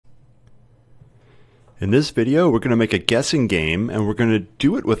In this video, we're going to make a guessing game, and we're going to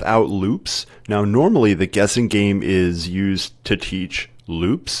do it without loops. Now, normally the guessing game is used to teach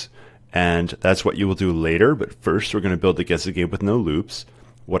loops, and that's what you will do later, but first we're going to build the guessing game with no loops.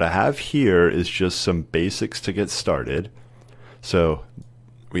 What I have here is just some basics to get started. So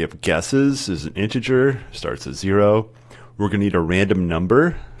we have guesses is an integer, starts at 0. We're going to need a random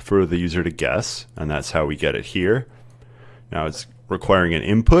number for the user to guess, and that's how we get it here. Now it's requiring an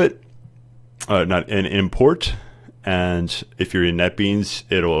input. Not an import, and if you're in NetBeans,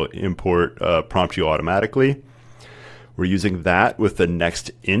 it'll prompt you automatically. We're using that with the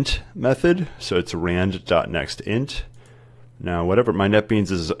nextInt method, so it's rand.nextInt. Now, whatever, my NetBeans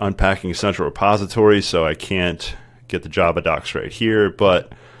is unpacking central repository, so I can't get the Java docs right here,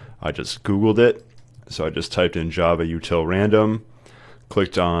 but I just Googled it. So I just typed in Java util random,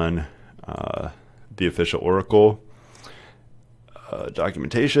 clicked on the official Oracle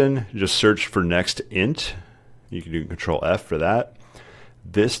documentation, just search for nextInt. You can do Control F for that.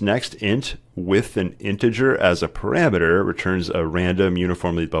 This nextInt with an integer as a parameter returns a random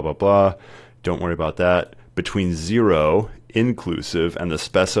uniformly blah blah blah. Don't worry about that. Between 0 inclusive and the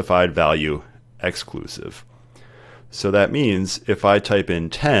specified value exclusive. So that means if I type in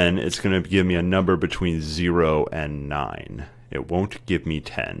 10, it's going to give me a number between 0 and 9. It won't give me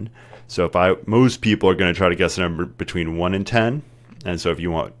 10. So most people are going to try to guess a number between 1 and 10. And so if you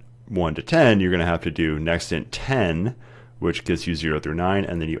want 1 to 10, you're going to have to do nextInt 10, which gives you 0 through 9,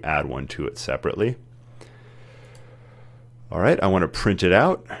 and then you add 1 to it separately. All right, I want to print it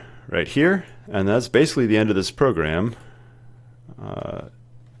out right here, and that's basically the end of this program.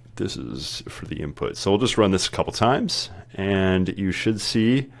 This is for the input. So we'll just run this a couple times, and you should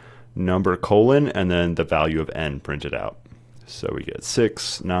see number colon and then the value of n printed out. So we get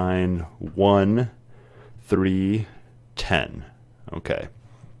 6, 9, 1, 3, 10. Okay.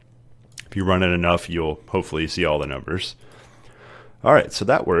 If you run it enough, you'll hopefully see all the numbers. All right, so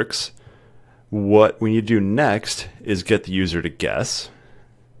that works. What we need to do next is get the user to guess.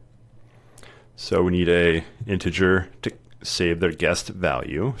 So we need an integer to save their guessed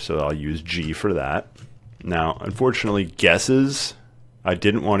value. So I'll use G for that. Now, unfortunately, guesses, I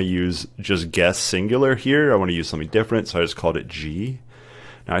didn't want to use just guess singular here. I want to use something different, so I just called it G.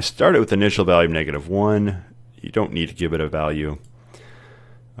 Now I started with the initial value of -1. You don't need to give it a value.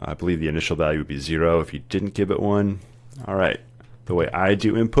 I believe the initial value would be 0 if you didn't give it 1. All right, the way I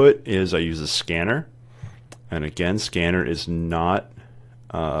do input is I use a scanner. And again, scanner is not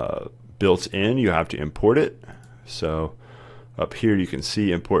built in. You have to import it. So up here you can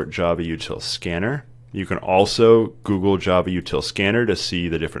see import Java util scanner. You can also Google Java util scanner to see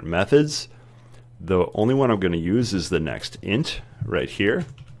the different methods. The only one I'm going to use is the nextInt right here.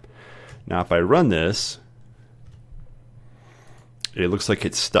 Now if I run this, it looks like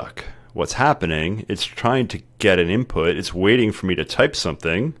it's stuck. What's happening, it's trying to get an input. It's waiting for me to type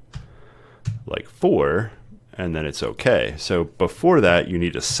something like 4, and then it's okay. So before that, you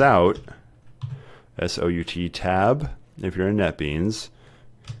need to sout, S-O-U-T tab, if you're in NetBeans.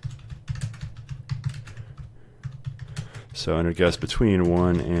 So enter guess between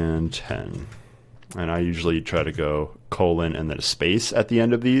 1 and 10. And I usually try to go colon and then a space at the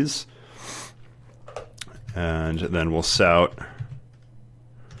end of these. And then we'll sout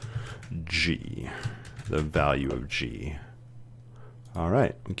G, the value of G. All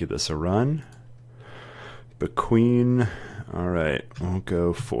right, we'll give this a run. Between, all right, we'll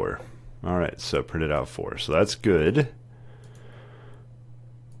go 4. All right, so printed out 4, so that's good.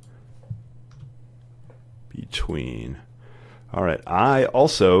 Between. All right, I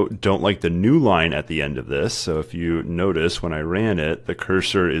also don't like the new line at the end of this, so if you notice when I ran it, the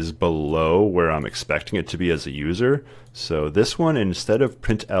cursor is below where I'm expecting it to be as a user. So this one, instead of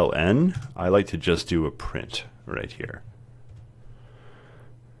println, I like to just do a print right here.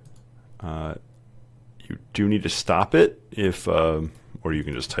 You do need to stop it if, or you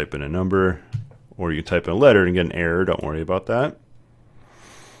can just type in a number, or you can type in a letter and get an error. Don't worry about that.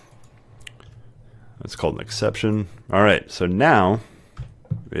 That's called an exception. All right, so now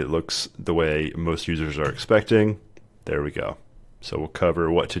it looks the way most users are expecting. There we go. So we'll cover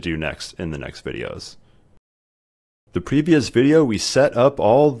what to do next in the next videos. The previous video, we set up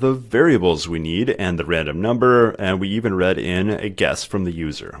all the variables we need and the random number, and we even read in a guess from the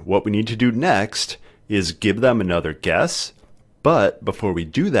user. What we need to do next is give them another guess, but before we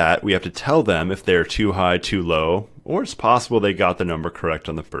do that, we have to tell them if they're too high, too low, or it's possible they got the number correct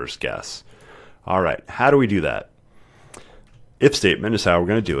on the first guess. All right, how do we do that? If statement is how we're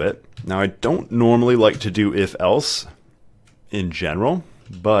going to do it. Now, I don't normally like to do if else in general,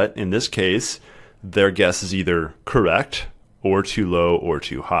 but in this case, their guess is either correct or too low or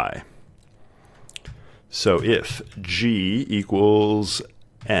too high. So if G equals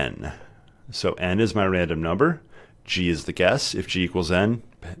N, so N is my random number, G is the guess. If G equals N,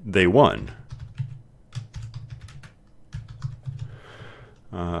 they won.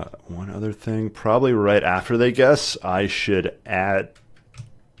 One other thing, probably right after they guess, I should add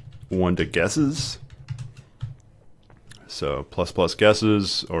 1 to guesses. So plus plus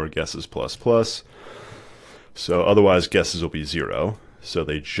guesses or guesses plus plus. So otherwise guesses will be 0. So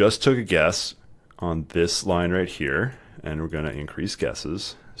they just took a guess on this line right here, and we're going to increase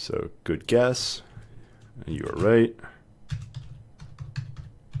guesses. So good guess, you are right.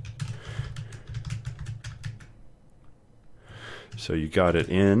 So you got it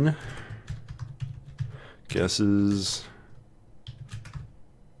in guesses,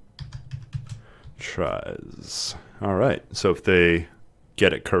 tries. All right, so if they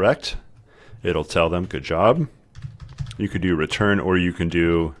get it correct, it'll tell them good job. You could do return, or you can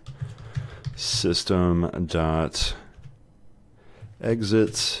do system.exit,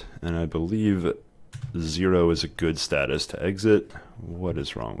 and I believe 0 is a good status to exit. What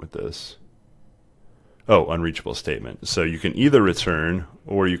is wrong with this? Oh, unreachable statement. So you can either return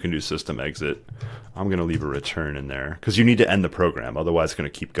or you can do system exit. I'm going to leave a return in there because you need to end the program, otherwise it's going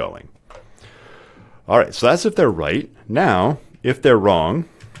to keep going. All right, so that's if they're right. Now, if they're wrong,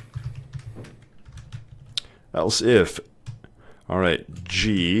 else if, all right,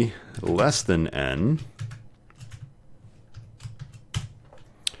 G less than N.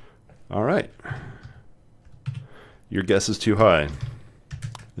 All right. Your guess is too high.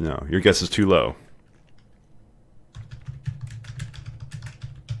 No, your guess is too low.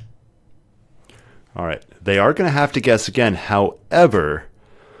 All right, they are going to have to guess again. However,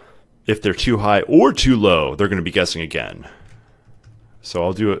 if they're too high or too low, they're going to be guessing again. So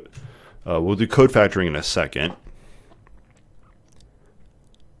I'll do it. We'll do code factoring in a second.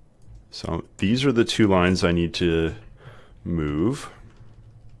 So these are the 2 lines I need to move.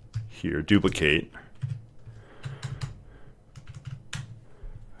 Here, duplicate.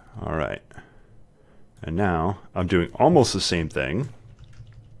 All right. And now I'm doing almost the same thing,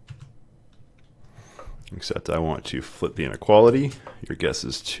 except I want to flip the inequality. Your guess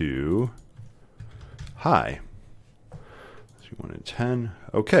is too high. 1 in 10.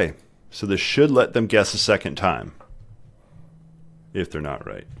 Okay, so this should let them guess a second time if they're not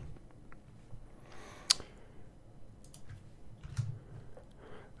right.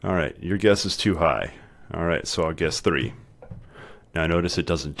 All right, your guess is too high. All right, so I'll guess 3. Now notice it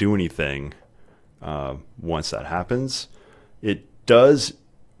doesn't do anything once that happens. It does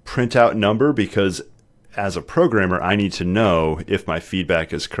print out number because as a programmer, I need to know if my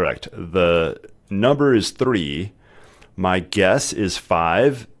feedback is correct. The number is 3, my guess is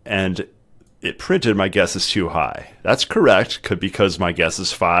 5, and it printed my guess is too high. That's correct because my guess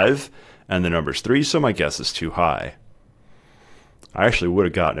is 5 and the number's 3, so my guess is too high. I actually would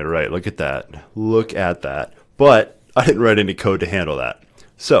have gotten it right. Look at that. Look at that. But I didn't write any code to handle that.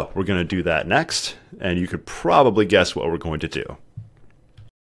 So we're going to do that next, and you could probably guess what we're going to do.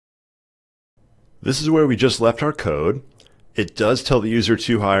 This is where we just left our code. It does tell the user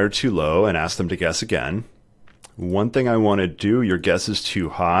too high or too low and ask them to guess again. One thing I want to do, your guess is too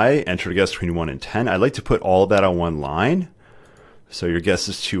high, enter a guess between 1 and 10. I'd like to put all of that on one line. So your guess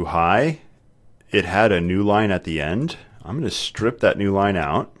is too high. It had a new line at the end. I'm going to strip that new line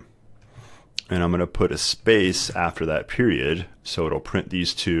out, and I'm going to put a space after that period so it'll print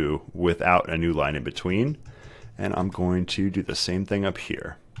these 2 without a new line in between. And I'm going to do the same thing up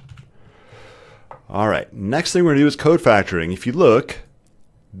here. All right, next thing we're going to do is code factoring. If you look,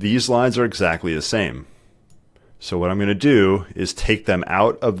 these lines are exactly the same. So what I'm going to do is take them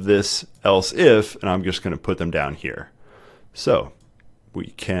out of this else if, and I'm just going to put them down here. So we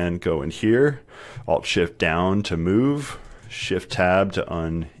can go in here, Alt-Shift down to move, Shift-Tab to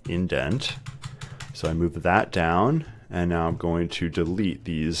unindent. So I move that down, and now I'm going to delete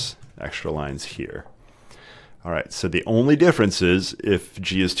these extra lines here. All right, so the only difference is if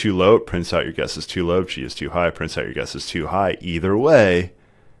G is too low, it prints out your guess is too low. If G is too high, it prints out your guess is too high. Either way,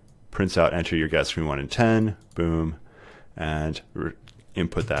 prints out enter your guess between 1 and 10, boom, and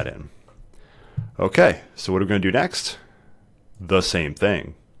input that in. Okay, so what are we going to do next? The same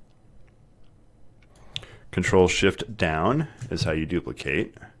thing. Control-Shift down is how you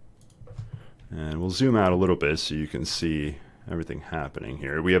duplicate. And we'll zoom out a little bit so you can see everything happening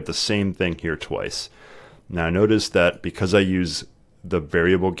here. We have the same thing here twice. Now notice that because I use the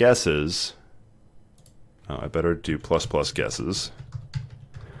variable guesses, I better do plus plus guesses.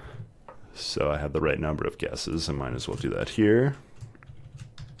 So I have the right number of guesses. I might as well do that here.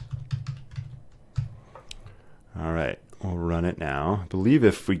 All right, we'll run it now. I believe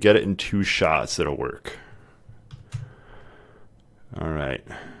if we get it in 2 shots, it'll work. All right.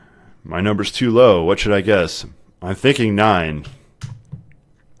 My number's too low. What should I guess? I'm thinking 9.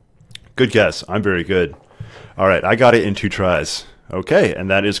 Good guess. I'm very good. All right, I got it in 2 tries. Okay, and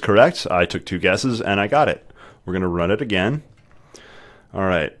that is correct. I took 2 guesses and I got it. We're going to run it again. All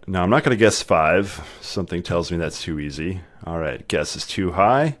right, now I'm not going to guess 5. Something tells me that's too easy. All right, guess is too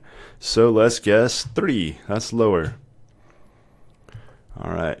high. So let's guess 3. That's lower.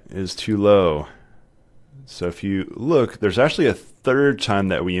 All right, it is too low. So if you look, there's actually a 3rd time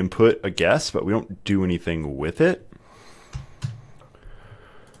that we input a guess, but we don't do anything with it.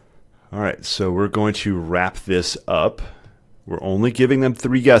 All right, so we're going to wrap this up. We're only giving them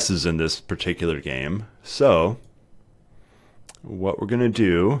 3 guesses in this particular game. So what we're going to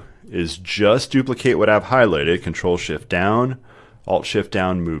do is just duplicate what I've highlighted. Control-Shift down, Alt-Shift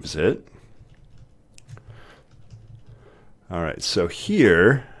down moves it. All right, so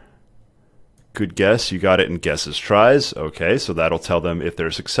here, good guess, you got it in guesses tries. Okay, so that'll tell them if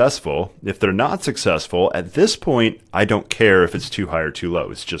they're successful. If they're not successful, at this point, I don't care if it's too high or too low.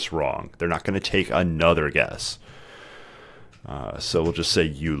 It's just wrong. They're not going to take another guess. So we'll just say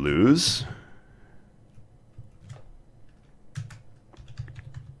you lose.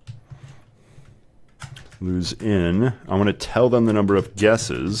 Lose in. I want to tell them the number of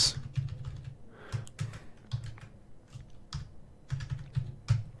guesses.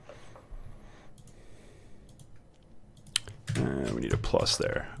 We need a plus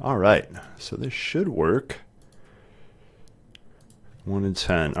there. All right, so this should work. 1 in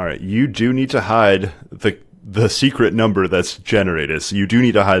 10. All right, you do need to hide the secret number that's generated. So you do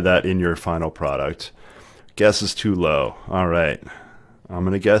need to hide that in your final product. Guess is too low. All right, I'm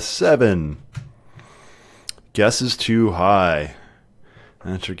gonna guess 7. Guess is too high.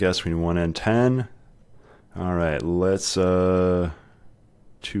 Enter guess between 1 and 10. All right, let's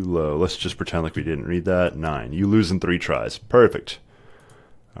too low. Let's just pretend like we didn't read that. 9. You lose in 3 tries. Perfect.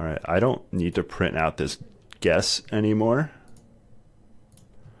 All right, I don't need to print out this guess anymore.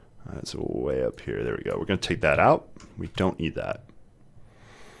 That's way up here. There we go. We're going to take that out. We don't need that.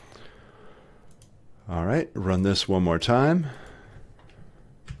 All right, run this one more time.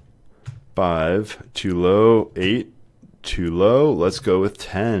 5, too low. 8, too low. Let's go with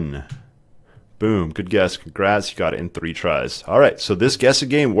 10. Boom, good guess. Congrats, you got it in 3 tries. All right, so this guessing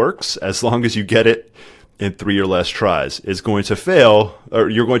game works as long as you get it in 3 or less tries. It's going to fail, or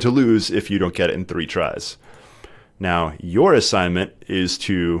you're going to lose if you don't get it in 3 tries. Now, your assignment is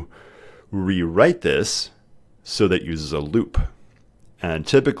to rewrite this so that it uses a loop. And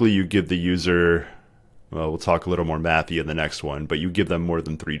typically you give the user, well, we'll talk a little more mathy in the next one, but you give them more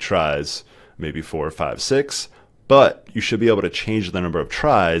than 3 tries, maybe 4, 5, 6. But you should be able to change the number of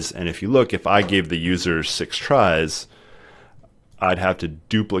tries. And if you look, if I gave the user 6 tries, I'd have to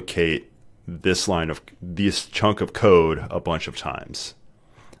duplicate this chunk of code a bunch of times.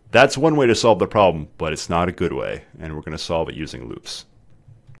 That's one way to solve the problem, but it's not a good way. And we're going to solve it using loops.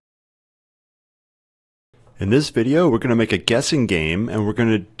 In this video, we're going to make a guessing game, and we're going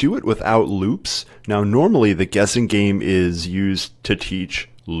to do it without loops. Now, normally the guessing game is used to teach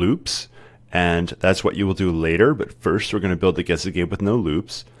loops. And that's what you will do later, but first we're going to build the guessing game with no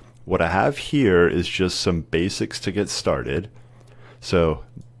loops. What I have here is just some basics to get started. So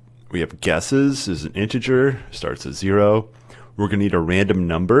we have guesses is an integer, starts at 0. We're going to need a random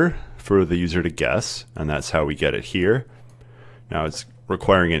number for the user to guess, and that's how we get it here. Now it's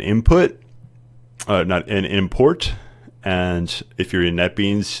requiring an input, not an import, and if you're in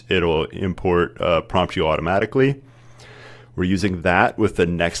NetBeans, it'll prompt you automatically. We're using that with the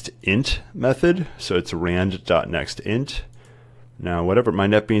nextInt method, so it's rand.nextInt. Now, whatever, my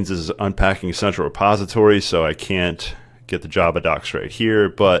NetBeans is unpacking central repository, so I can't get the Java docs right here,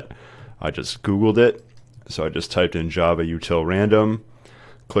 but I just Googled it. So I just typed in Java util random,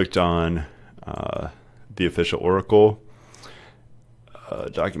 clicked on the official Oracle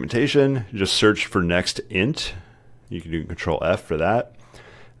documentation, just search for nextInt. You can do Control F for that.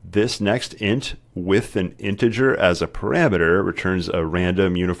 This nextInt with an integer as a parameter returns a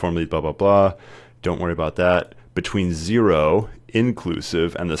random uniformly blah, blah, blah. Don't worry about that. Between 0,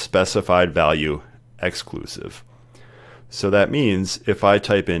 inclusive, and the specified value, exclusive. So that means if I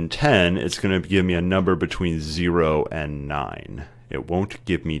type in 10, it's going to give me a number between 0 and 9. It won't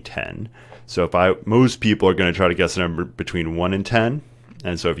give me 10. So most people are going to try to guess a number between 1 and 10.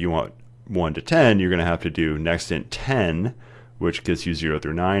 And so if you want 1 to 10, you're going to have to do nextInt 10, which gives you 0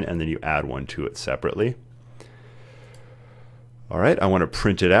 through 9, and then you add 1 to it separately. All right, I want to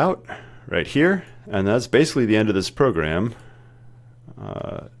print it out right here, and that's basically the end of this program.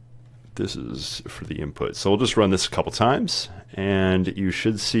 This is for the input. So we'll just run this a couple times, and you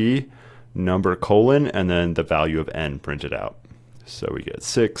should see number colon and then the value of n printed out. So we get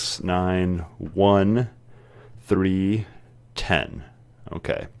 6, 9, 1, 3, 10.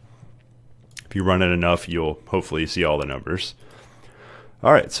 Okay. If you run it enough, you'll hopefully see all the numbers.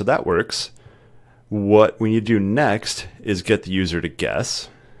 All right, so that works. What we need to do next is get the user to guess.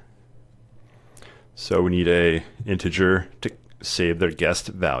 So we need a integer to save their guessed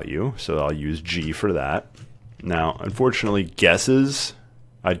value. So I'll use g for that. Now, unfortunately, guesses,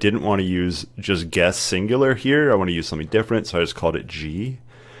 I didn't want to use just guess singular here. I want to use something different, so I just called it g.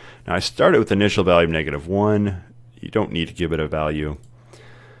 Now I started with the initial value of -1. You don't need to give it a value.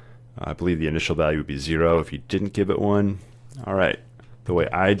 I believe the initial value would be 0 if you didn't give it one. All right. The way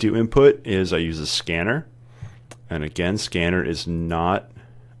I do input is I use a scanner. And again, scanner is not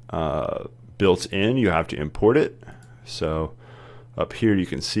built in. You have to import it. So up here you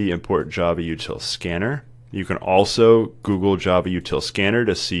can see import Java util scanner. You can also Google Java util scanner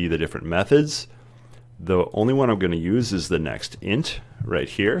to see the different methods. The only one I'm going to use is the next int right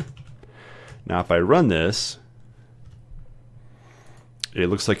here. Now if I run this, it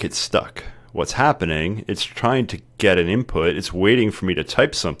looks like it's stuck. What's happening, it's trying to get an input. It's waiting for me to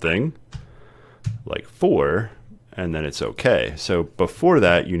type something like 4, and then it's okay. So before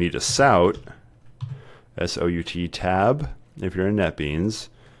that, you need to sout, S-O-U-T tab, if you're in NetBeans.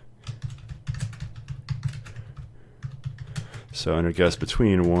 So enter guess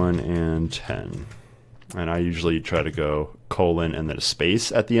between 1 and 10. And I usually try to go colon and then a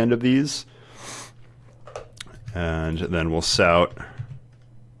space at the end of these. And then we'll sout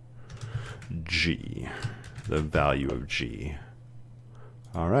g, the value of g.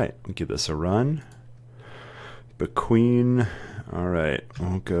 All right, we'll give this a run. Between, all right,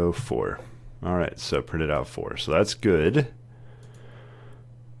 we'll go 4. All right, so printed out 4. So that's good.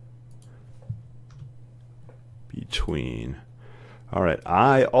 Between. All right,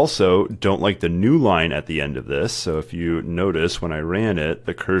 I also don't like the new line at the end of this. So if you notice when I ran it,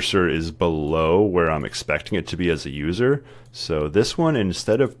 the cursor is below where I'm expecting it to be as a user. So this one,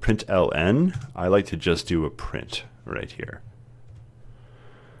 instead of print ln, I like to just do a print right here.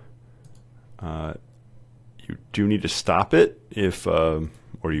 You do need to stop it if,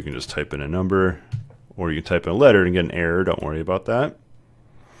 or you can just type in a number, or you can type in a letter and get an error. Don't worry about that.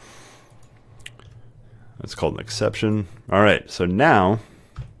 That's called an exception. All right, so now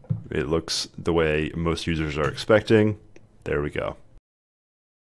it looks the way most users are expecting. There we go.